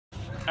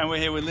And we're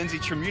here with Lindsey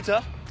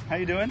Tramuta. How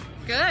you doing?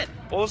 Good.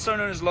 Also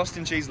known as Lost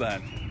in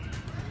Cheeseland.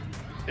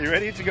 Are you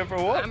ready to go for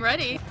a walk? I'm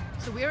ready.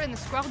 So we are in the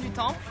Square du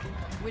Temple,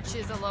 which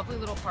is a lovely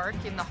little park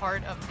in the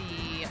heart of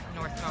the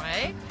Upper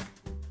Marais.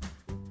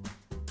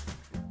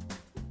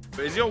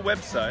 Is your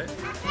website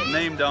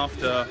named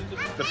after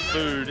the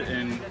food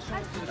in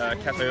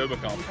Cafe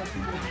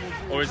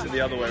Oberkampf? Or is it the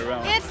other way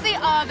around? It's the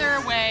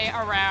other way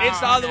around. It's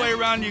the other way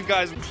around, you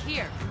guys.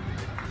 Here,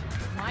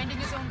 minding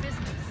his own business.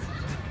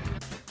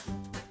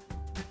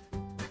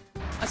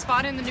 A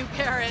spot in the New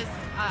Paris,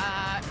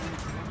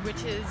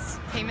 which is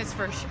famous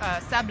for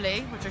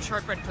sablé, which are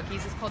shortbread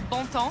cookies, is called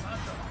Bon Temps,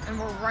 and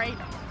we're right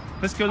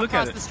Let's go look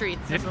at it. across the street.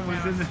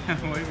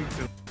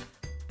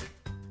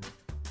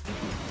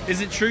 Is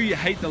it true you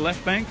hate the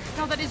left bank?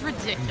 No, that is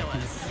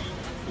ridiculous.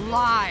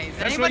 Lies.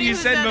 That's what you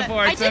said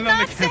before I turned on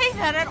the camera. I did not say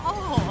that at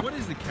all. What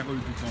is the Cafe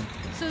du Temple?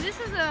 So this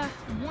is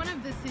one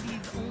of the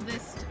city's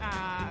oldest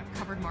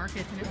covered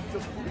markets, and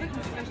it's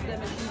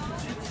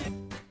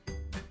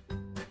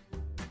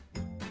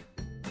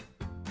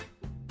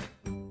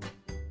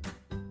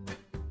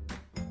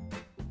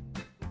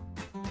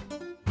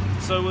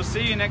So we'll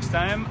see you next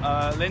time.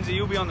 Lindsey,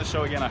 you'll be on the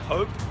show again, I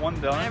hope, one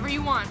day. whatever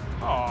you want.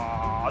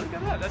 Aww, look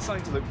at that. That's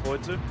something to look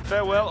forward to.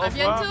 Farewell. Au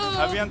revoir. bientôt.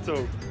 À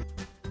bientôt.